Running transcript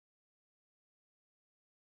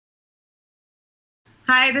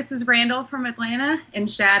Hi, this is Randall from Atlanta in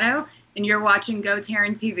Shadow, and you're watching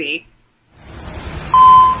GoTarryn TV.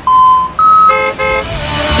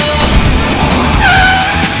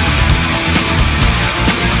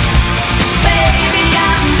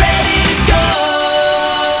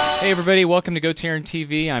 Hey everybody, welcome to GoTarryn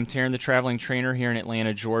TV. I'm Tarryn the Traveling Trainer here in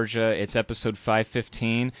Atlanta, Georgia. It's episode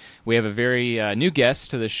 515. We have a very new guest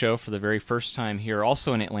to the show for the very first time here,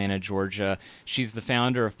 also in Atlanta, Georgia. She's the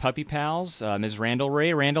founder of Puppy Pals, Ms. Randall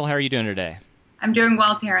Ray. Randall, how are you doing today? I'm doing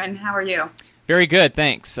well, Tarryn. How are you? Very good,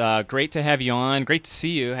 thanks. Great to have you on. Great to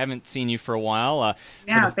see you. Haven't seen you for a while.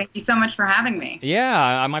 Thank you so much for having me.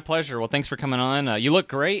 Yeah, my pleasure. Well, thanks for coming on. You look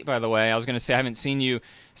great, by the way. I was going to say I haven't seen you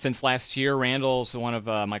since last year. Randall's one of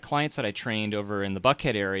my clients that I trained over in the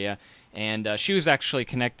Buckhead area, and she was actually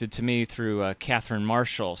connected to me through Catherine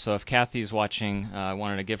Marshall. So if Kathy's watching, I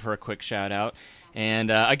wanted to give her a quick shout out. And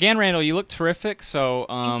again, Randall, you look terrific. So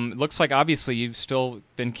it looks like obviously you've still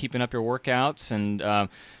been keeping up your workouts. And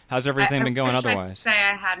how's everything been going otherwise? I wish I say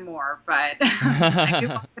I had more, but I do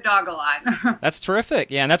walk the dog a lot. That's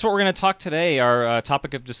terrific. Yeah, and that's what we're going to talk today. Our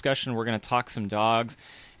topic of discussion, we're going to talk some dogs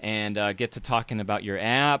and get to talking about your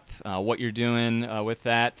app, what you're doing with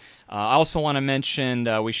that. I also want to mention,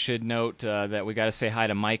 we should note that we got to say hi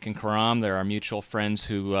to Mike and Karam. They're our mutual friends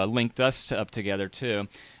who linked us up together too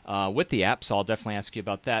with the app, so I'll definitely ask you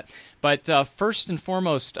about that. But first and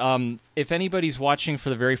foremost, if anybody's watching for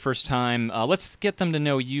the very first time, let's get them to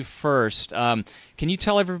know you first. Can you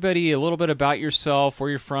tell everybody a little bit about yourself, where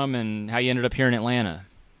you're from, and how you ended up here in Atlanta?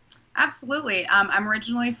 Absolutely. I'm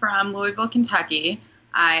originally from Louisville, Kentucky.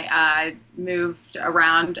 I moved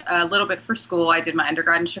around a little bit for school. I did my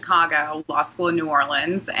undergrad in Chicago, law school in New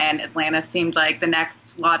Orleans, and Atlanta seemed like the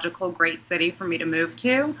next logical great city for me to move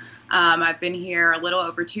to. I've been here a little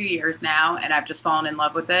over 2 years now, and I've just fallen in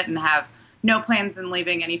love with it and have no plans in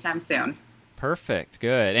leaving anytime soon. Perfect.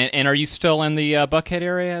 Good. And are you still in the Buckhead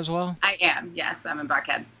area as well? I am. Yes, I'm in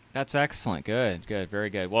Buckhead. That's excellent. Good, good, very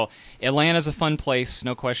good. Well, Atlanta's a fun place,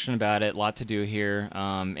 no question about it. A lot to do here.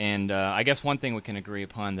 And I guess one thing we can agree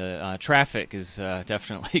upon, the traffic is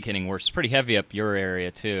definitely getting worse. It's pretty heavy up your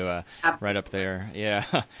area, too, right up there. Yeah.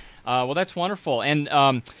 Well, that's wonderful.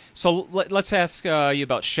 And so let's ask you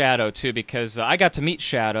about Shadow, too, because I got to meet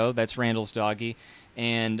Shadow. That's Randall's doggie.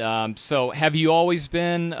 And so have you always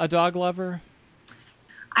been a dog lover?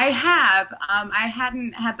 I have. I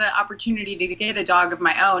hadn't had the opportunity to get a dog of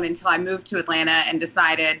my own until I moved to Atlanta and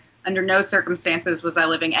decided under no circumstances was I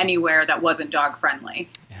living anywhere that wasn't dog friendly.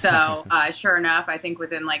 So sure enough, I think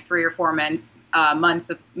within like 3 or 4 months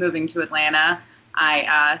of moving to Atlanta,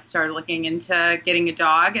 I started looking into getting a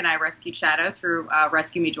dog, and I rescued Shadow through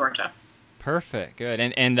Rescue Me Georgia. Perfect, good.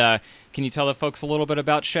 And can you tell the folks a little bit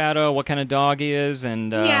about Shadow, what kind of dog he is?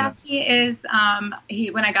 And yeah, he is.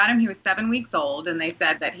 When I got him, he was 7 weeks old, and they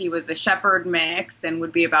said that he was a shepherd mix and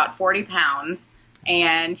would be about 40 pounds.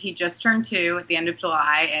 And he just turned 2 at the end of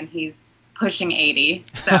July, and he's pushing 80.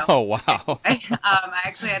 So, oh wow! I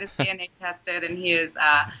actually had his DNA tested, and he is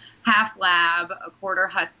half lab, a quarter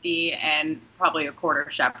husky, and probably a quarter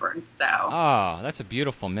shepherd. So. Oh, that's a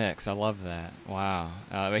beautiful mix. I love that. Wow.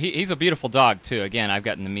 He's a beautiful dog too. Again, I've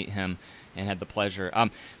gotten to meet him and had the pleasure.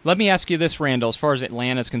 Let me ask you this, Randall. As far as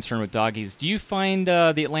Atlanta is concerned with doggies, do you find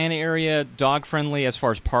the Atlanta area dog friendly as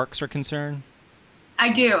far as parks are concerned? I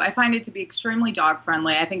do. I find it to be extremely dog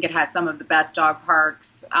friendly. I think it has some of the best dog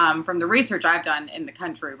parks from the research I've done in the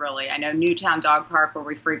country, really. I know Newtown Dog Park, where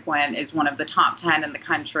we frequent, is one of the top 10 in the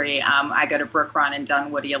country. I go to Brook Run and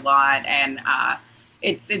Dunwoody a lot, and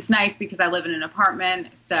it's nice because I live in an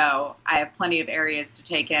apartment, so I have plenty of areas to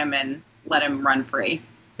take him and let him run free.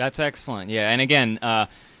 That's excellent. Yeah, and again,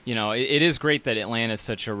 you know, it is great that Atlanta is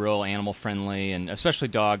such a real animal-friendly and especially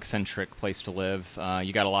dog-centric place to live.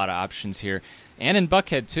 You got a lot of options here. And in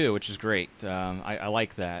Buckhead, too, which is great. I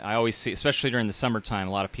like that. I always see, especially during the summertime,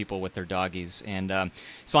 a lot of people with their doggies. And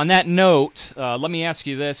so on that note, let me ask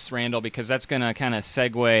you this, Randall, because that's going to kind of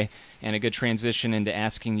segue and a good transition into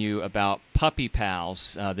asking you about Puppy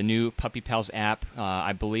Pals, the new Puppy Pals app.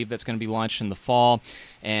 I believe that's going to be launched in the fall.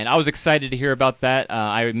 And I was excited to hear about that.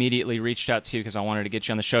 I immediately reached out to you because I wanted to get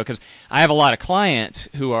you on the show because I have a lot of clients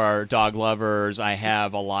who are dog lovers. I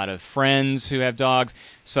have a lot of friends who have dogs.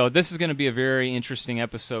 So this is going to be a very interesting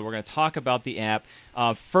episode. We're going to talk about the app.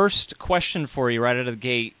 First question for you right out of the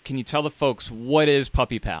gate. Can you tell the folks what is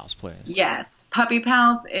Puppy Pals, please? Yes. Puppy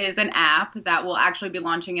Pals is an app that will actually be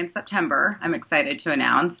launching in September. I'm excited to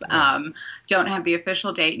announce. Don't have the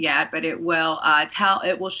official date yet, but it will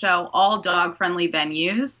show all dog-friendly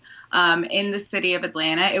venues in the city of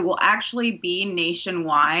Atlanta. It will actually be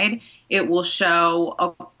nationwide. It will show,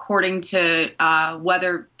 of according to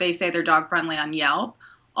whether they say they're dog friendly on Yelp.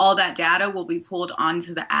 All that data will be pulled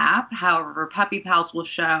onto the app. However, Puppy Pals will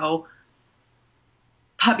show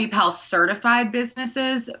Puppy Pals certified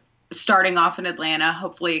businesses starting off in Atlanta,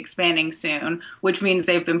 hopefully expanding soon, which means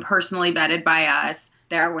they've been personally vetted by us.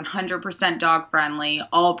 They're 100% dog friendly,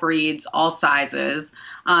 all breeds, all sizes.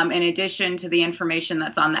 In addition to the information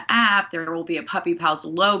that's on the app, there will be a Puppy Pals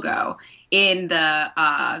logo in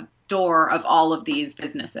the door of all of these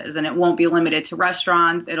businesses. And it won't be limited to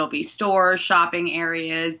restaurants. It'll be stores, shopping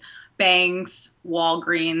areas, banks,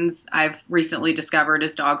 Walgreens, I've recently discovered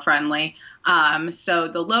is dog friendly. So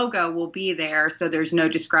the logo will be there so there's no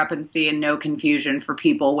discrepancy and no confusion for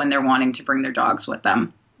people when they're wanting to bring their dogs with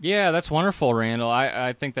them. Yeah, that's wonderful, Randall.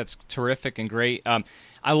 I think that's terrific and great.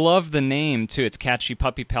 I love the name, too. It's catchy,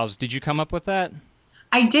 Puppy Pals. Did you come up with that?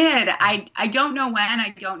 I did. I don't know when.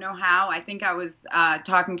 I don't know how. I think I was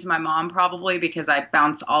talking to my mom probably because I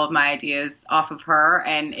bounced all of my ideas off of her,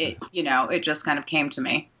 and it just kind of came to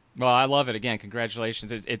me. Well, I love it. Again,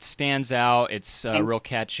 congratulations. It stands out. It's real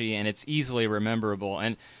catchy, and it's easily rememberable.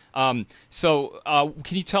 And so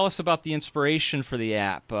can you tell us about the inspiration for the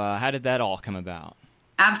app? How did that all come about?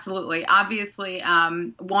 Absolutely. Obviously,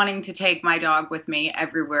 wanting to take my dog with me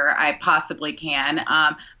everywhere I possibly can.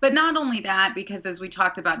 But not only that, because as we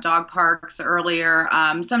talked about dog parks earlier,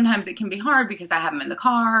 sometimes it can be hard because I have him in the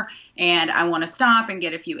car and I want to stop and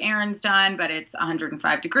get a few errands done, but it's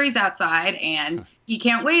 105 degrees outside and he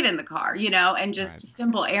can't wait in the car, and just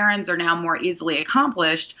simple errands are now more easily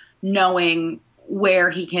accomplished knowing where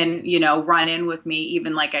he can, run in with me,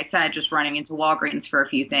 even like I said, just running into Walgreens for a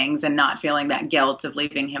few things and not feeling that guilt of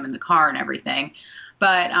leaving him in the car and everything.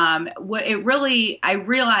 But I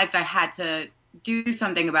realized I had to do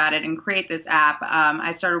something about it and create this app.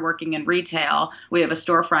 I started working in retail. We have a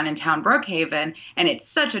storefront in town, Brookhaven, and it's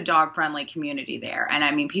such a dog-friendly community there. And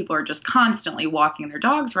I mean, people are just constantly walking their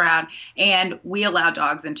dogs around, and we allow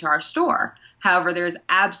dogs into our store. However, there's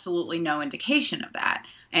absolutely no indication of that.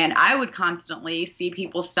 And I would constantly see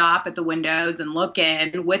people stop at the windows and look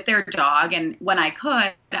in with their dog. And when I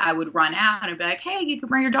could, I would run out and be like, hey, you can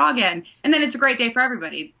bring your dog in. And then it's a great day for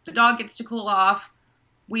everybody. The dog gets to cool off.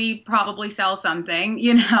 We probably sell something,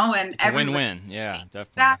 and it's a win-win. Yeah,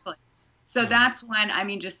 definitely. Exactly. So that's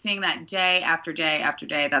when, just seeing that day after day after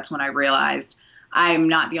day, that's when I realized I'm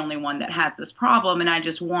not the only one that has this problem. And I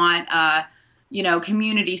just want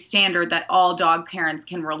community standard that all dog parents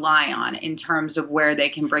can rely on in terms of where they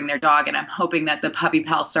can bring their dog. And I'm hoping that the Puppy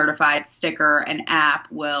Pals certified sticker and app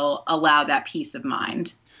will allow that peace of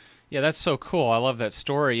mind. Yeah, that's so cool. I love that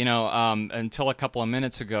story. Until a couple of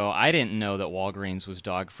minutes ago, I didn't know that Walgreens was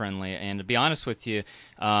dog-friendly. And to be honest with you,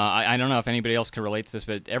 I don't know if anybody else can relate to this,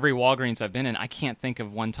 but every Walgreens I've been in, I can't think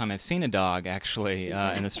of one time I've seen a dog, actually,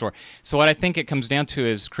 in the store. So what I think it comes down to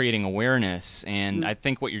is creating awareness. And I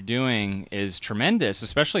think what you're doing is tremendous,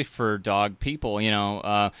 especially for dog people,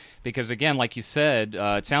 because, again, like you said,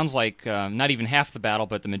 it sounds like not even half the battle,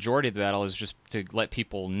 but the majority of the battle is just to let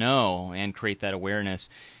people know and create that awareness.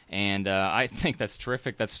 And I think that's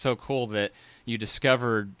terrific. That's so cool that you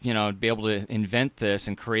discovered, to be able to invent this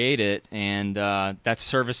and create it, and that's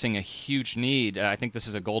servicing a huge need. I think this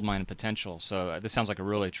is a goldmine of potential. So this sounds like a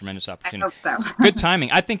really tremendous opportunity. I hope so. Good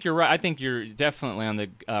timing. I think you're right. I think you're definitely on the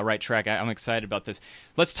right track. I'm excited about this.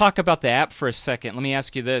 Let's talk about the app for a second. Let me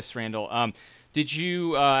ask you this, Randall.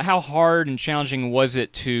 How hard and challenging was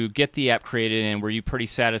it to get the app created, and were you pretty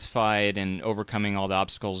satisfied in overcoming all the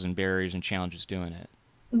obstacles and barriers and challenges doing it?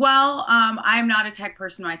 Well, I'm not a tech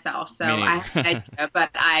person myself, so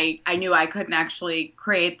I knew I couldn't actually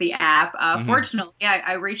create the app. Fortunately,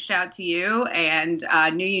 I reached out to you and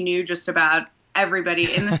knew you knew just about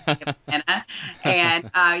everybody in the state of Atlanta,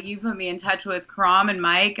 and you put me in touch with Karam and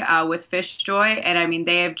Mike with Fish Joy, and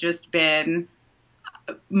they have just been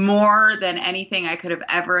more than anything I could have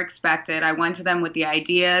ever expected. I went to them with the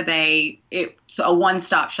idea. It's a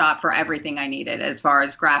one-stop shop for everything I needed as far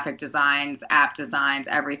as graphic designs, app designs,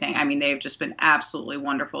 everything. They've just been absolutely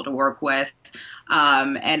wonderful to work with.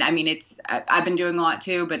 I've been doing a lot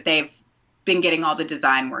too, but they've been getting all the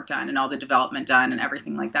design work done and all the development done and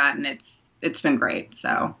everything like that. And it's been great.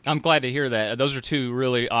 So I'm glad to hear that. Those are two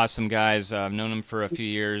really awesome guys. I've known them for a few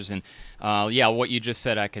years, and what you just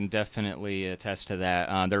said, I can definitely attest to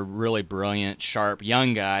that. They're really brilliant, sharp,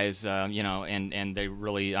 young guys, and they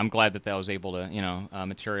really. I'm glad that was able to,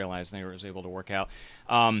 materialize and they was able to work out.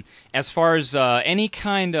 As far as any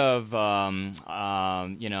kind of,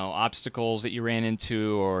 obstacles that you ran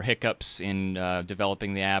into or hiccups in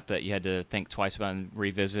developing the app that you had to think twice about and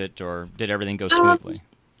revisit, or did everything go smoothly?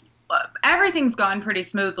 Everything's gone pretty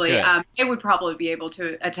smoothly. They would probably be able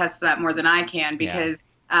to attest to that more than I can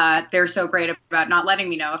because they're so great about not letting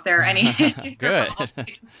me know if there are any issues. Good.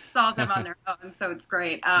 They just solve them on their own, so it's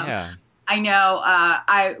great. Yeah. I know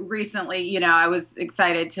I recently, I was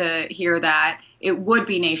excited to hear that it would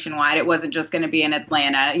be nationwide. It wasn't just going to be in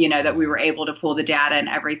Atlanta, that we were able to pull the data and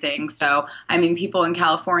everything. So, I mean, people in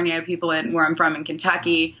California, people in where I'm from in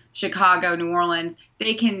Kentucky, Chicago, New Orleans,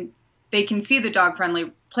 they can see the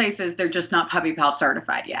dog-friendly places. They're just not Puppy Pal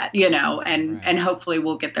certified yet, and hopefully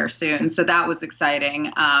we'll get there soon. So that was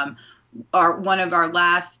exciting. One of our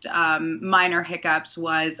last minor hiccups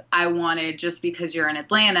was I wanted, just because you're in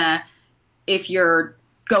Atlanta, if you're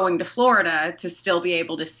going to Florida, to still be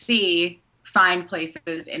able to find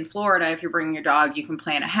places in Florida. If you're bringing your dog, you can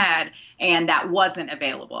plan ahead. And that wasn't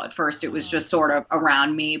available at first. It was just sort of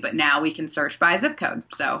around me, but now we can search by zip code.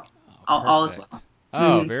 So all is well.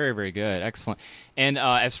 Oh, very, very good. Excellent. And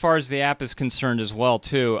as far as the app is concerned as well,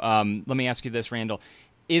 too, let me ask you this, Randall.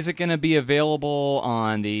 Is it going to be available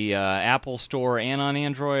on the Apple Store and on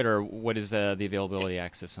Android, or what is the availability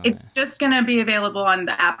access on It's just going to be available on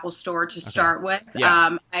the Apple Store to start with.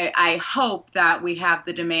 Yeah. I hope that we have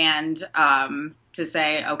the demand to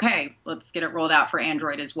say, okay, let's get it rolled out for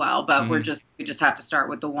Android as well. But we just have to start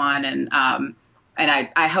with the one, and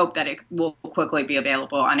I hope that it will quickly be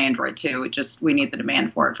available on Android too. We need the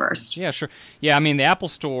demand for it first. Yeah, sure. Yeah, I mean, the Apple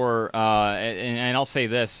Store, and I'll say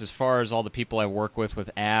this, as far as all the people I work with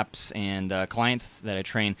apps and clients that I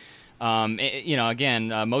train,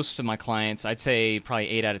 again, most of my clients, I'd say probably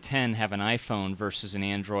 8 out of 10 have an iPhone versus an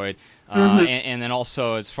Android. And then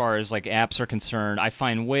also, as far as like apps are concerned, I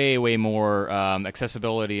find way, way more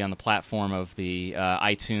accessibility on the platform of the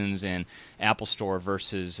iTunes and Apple Store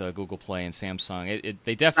versus Google Play and Samsung.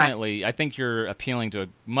 They definitely, I think you're appealing to a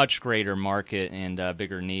much greater market and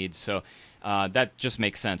bigger needs. So that just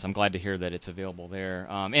makes sense. I'm glad to hear that it's available there,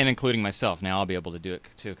 and including myself. Now I'll be able to do it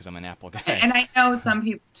too because I'm an Apple guy. And I know some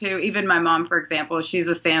people too. Even my mom, for example, she's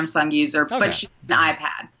a Samsung user, but she's an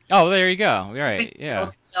iPad. Oh, there you go. Right. Yeah. We'll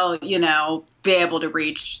still, be able to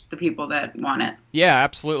reach the people that want it. Yeah,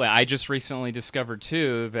 absolutely. I just recently discovered,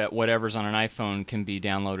 too, that whatever's on an iPhone can be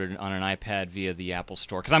downloaded on an iPad via the Apple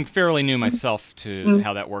Store. Because I'm fairly new myself to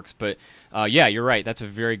how that works. But, yeah, you're right. That's a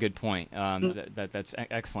very good point. That's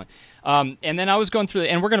excellent. And then I was going through,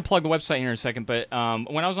 and we're going to plug the website here in a second, but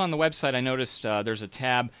when I was on the website, I noticed there's a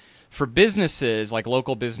tab for businesses, like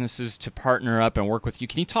local businesses, to partner up and work with you.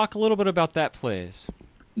 Can you talk a little bit about that, please?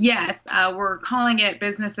 Yes, we're calling it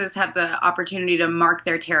businesses have the opportunity to mark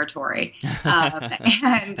their territory.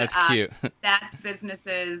 And that's cute. That's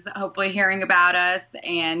businesses hopefully hearing about us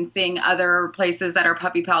and seeing other places that are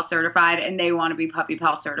Puppy Pal certified, and they want to be Puppy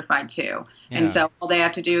Pal certified too. Yeah. And so all they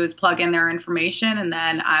have to do is plug in their information, and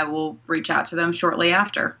then I will reach out to them shortly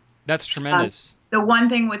after. That's tremendous. The one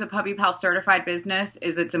thing with a Puppy Pal certified business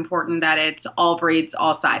is it's important that it's all breeds,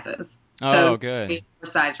 all sizes. So good.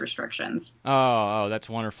 Size restrictions. Oh, that's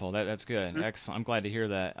wonderful. That's good. Excellent. I'm glad to hear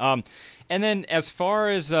that. And then as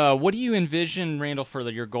far as what do you envision, Randall, for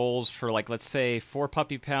your goals for, like, let's say, for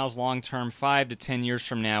Puppy Pals long term, 5 to 10 years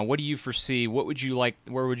from now? What do you foresee? What would you like?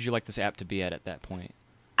 Where would you like this app to be at that point?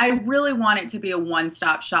 I really want it to be a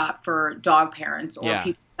one-stop shop for dog parents or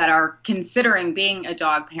people that are considering being a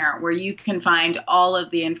dog parent, where you can find all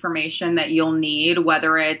of the information that you'll need,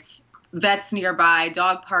 whether it's vets nearby,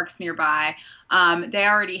 dog parks nearby. They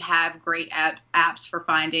already have great apps for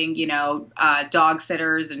finding, dog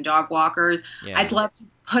sitters and dog walkers. Yeah. I'd love to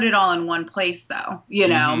put it all in one place, though,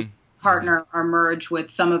 partner or merge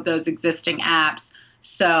with some of those existing apps.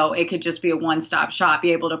 So it could just be a one-stop shop,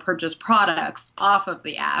 be able to purchase products off of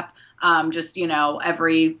the app,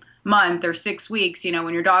 every month or 6 weeks,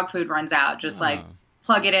 when your dog food runs out, just like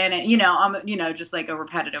plug it in and, just like a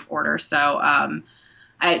repetitive order. So,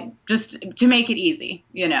 just to make it easy,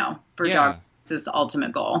 for dog is the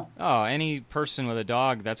ultimate goal. Oh, any person with a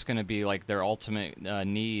dog, that's going to be like their ultimate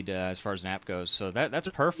need as far as an app goes. So that's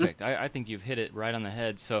perfect. I think you've hit it right on the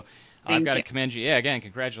head. So I've got to commend you. Yeah, again,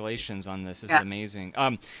 congratulations on this. This is amazing.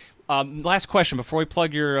 Last question before we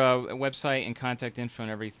plug your website and contact info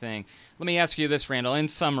and everything. Let me ask you this, Randall. In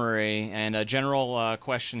summary, and a general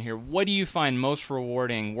question here, what do you find most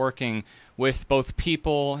rewarding working with both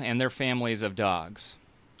people and their families of dogs?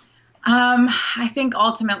 I think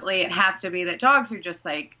ultimately it has to be that dogs are just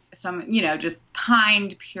like just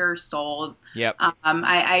kind, pure souls. Yep.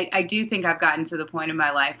 I do think I've gotten to the point in my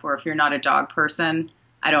life where if you're not a dog person,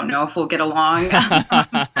 I don't know if we'll get along.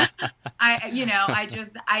 I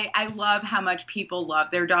love how much people love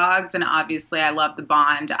their dogs, and obviously I love the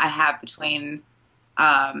bond I have between,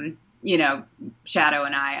 Shadow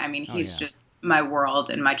and I. I mean, he's just my world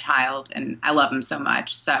and my child, and I love him so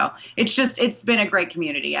much. So it's been a great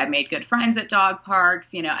community. I've made good friends at dog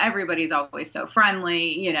parks. You know, everybody's always so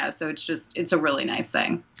friendly, you know, so it's a really nice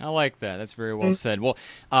thing. I like that. That's very well said. Well,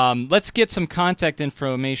 let's get some contact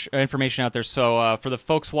information out there. So for the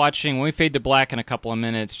folks watching, when we fade to black in a couple of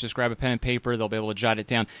minutes, just grab a pen and paper. They'll be able to jot it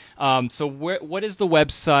down. So what is the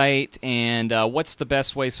website, and what's the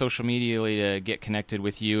best way social media to get connected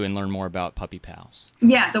with you and learn more about Puppy Pals?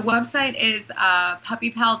 Yeah, the website is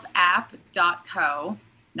puppypalsapp.co,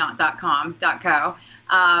 not .com, .co.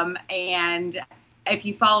 And if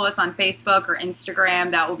you follow us on Facebook or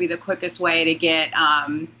Instagram, that will be the quickest way to get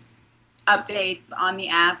updates on the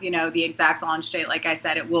app. You know, the exact launch date, like I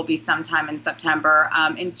said, it will be sometime in September.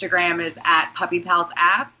 Instagram is at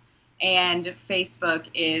puppypalsapp, and Facebook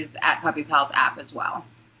is at puppypalsapp as well.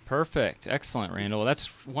 Perfect. Excellent, Randall. Well, that's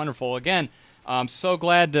wonderful. Again, I'm so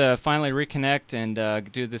glad to finally reconnect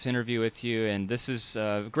and do this interview with you. And this is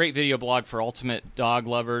a great video blog for ultimate dog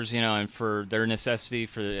lovers, you know, and for their necessity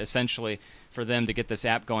for essentially for them to get this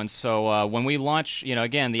app going. So when we launch, you know,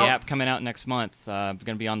 again, the app coming out next month, I'm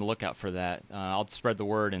going to be on the lookout for that. I'll spread the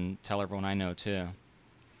word and tell everyone I know, too.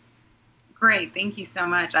 Great. Thank you so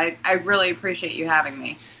much. I really appreciate you having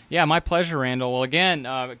me. Yeah, my pleasure, Randall. Well, again,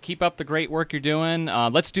 keep up the great work you're doing.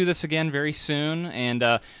 Let's do this again very soon. And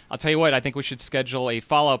I'll tell you what, I think we should schedule a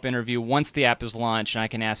follow-up interview once the app is launched, and I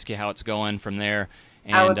can ask you how it's going from there.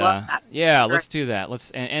 And, I would love that. Yeah, let's do that.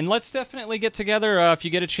 Let's definitely get together if you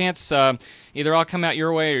get a chance. Either I'll come out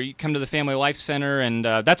your way, or you come to the Family Life Center, and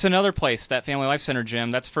that's another place, that Family Life Center,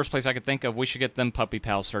 Jim. That's the first place I could think of. We should get them Puppy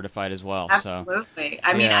Pals certified as well. Absolutely. So,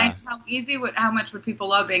 I mean, how much would people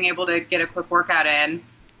love being able to get a quick workout in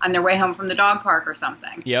on their way home from the dog park or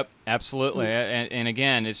something? Yep, absolutely. And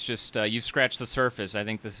again, it's just you've scratched the surface. I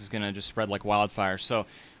think this is going to just spread like wildfire. So.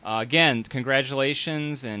 Again,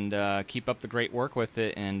 congratulations, and keep up the great work with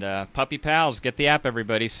it. And Puppy Pals, get the app,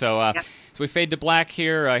 everybody. So, so we fade to black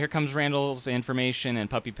here. Here comes Randall's information and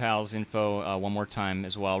Puppy Pals info one more time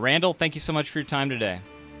as well. Randall, thank you so much for your time today.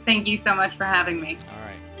 Thank you so much for having me. All right.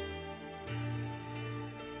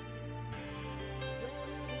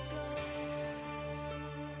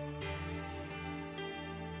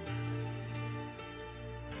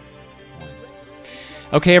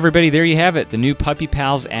 Okay, everybody, there you have it, the new Puppy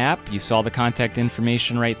Pals app. You saw the contact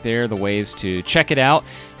information right there, the ways to check it out.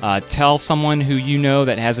 Tell someone who you know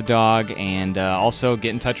that has a dog, and also get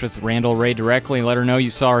in touch with Randall Ray directly and let her know you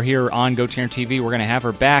saw her here on GoTarryn TV. We're going to have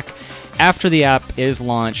her back after the app is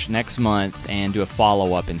launched next month and do a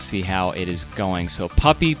follow-up and see how it is going. So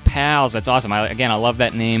Puppy Pals, that's awesome. I love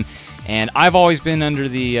that name. And I've always been under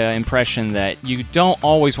the impression that you don't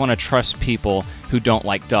always want to trust people who don't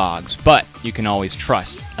like dogs, but you can always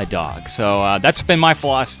trust a dog. So that's been my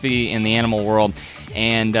philosophy in the animal world.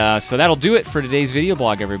 And so that'll do it for today's video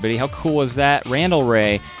blog, everybody. How cool is that? Randall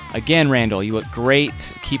Ray. Again, Randall, you look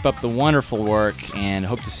great. Keep up the wonderful work, and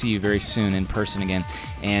hope to see you very soon in person again.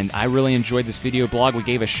 And I really enjoyed this video blog. We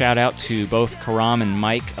gave a shout out to both Karam and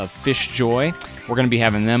Mike of Fish Joy. We're going to be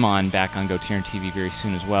having them back on GoTarryn TV very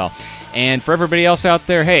soon as well. And for everybody else out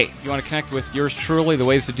there, hey, you want to connect with yours truly, the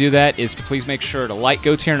ways to do that is to please make sure to like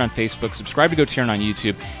GoTarryn on Facebook, subscribe to GoTarryn on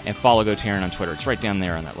YouTube, and follow GoTarryn on Twitter. It's right down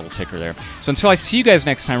there on that little ticker there. So until I see you guys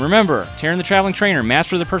next time, remember, Tarryn the Traveling Trainer,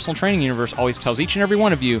 master of the personal training universe, always tells each and every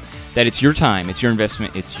one of you that it's your time, it's your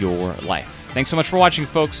investment, it's your life. Thanks so much for watching,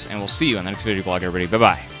 folks, and we'll see you on the next video blog, everybody.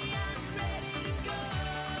 Bye-bye.